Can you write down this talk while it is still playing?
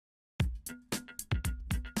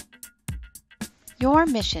Your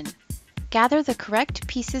mission: gather the correct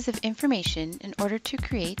pieces of information in order to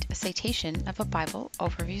create a citation of a Bible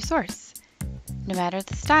overview source. No matter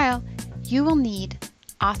the style, you will need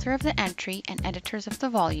author of the entry and editors of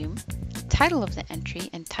the volume, title of the entry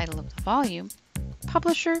and title of the volume,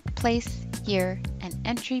 publisher, place, year, and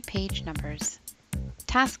entry page numbers.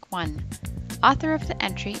 Task 1. Author of the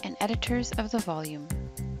entry and editors of the volume.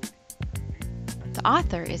 The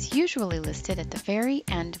author is usually listed at the very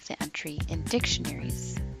end of the entry in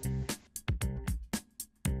dictionaries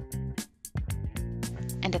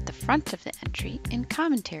and at the front of the entry in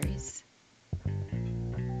commentaries.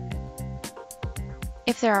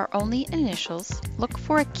 If there are only initials, look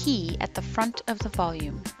for a key at the front of the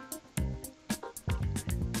volume.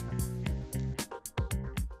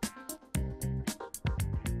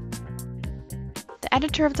 The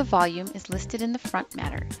editor of the volume is listed in the front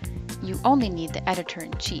matter. You only need the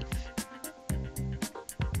editor-in-chief.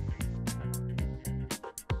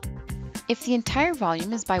 If the entire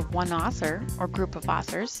volume is by one author or group of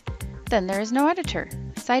authors, then there is no editor.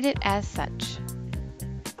 Cite it as such.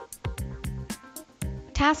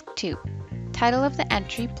 Task 2. Title of the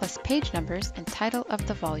entry plus page numbers and title of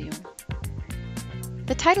the volume.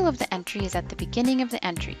 The title of the entry is at the beginning of the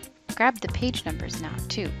entry. Grab the page numbers now,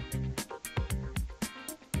 too.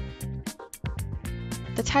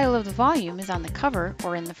 The title of the volume is on the cover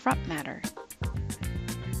or in the front matter.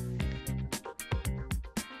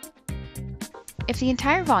 If the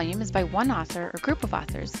entire volume is by one author or group of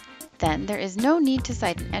authors, then there is no need to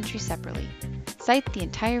cite an entry separately. Cite the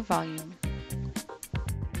entire volume.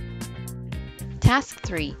 Task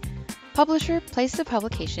 3. Publisher, place of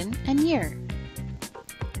publication, and year.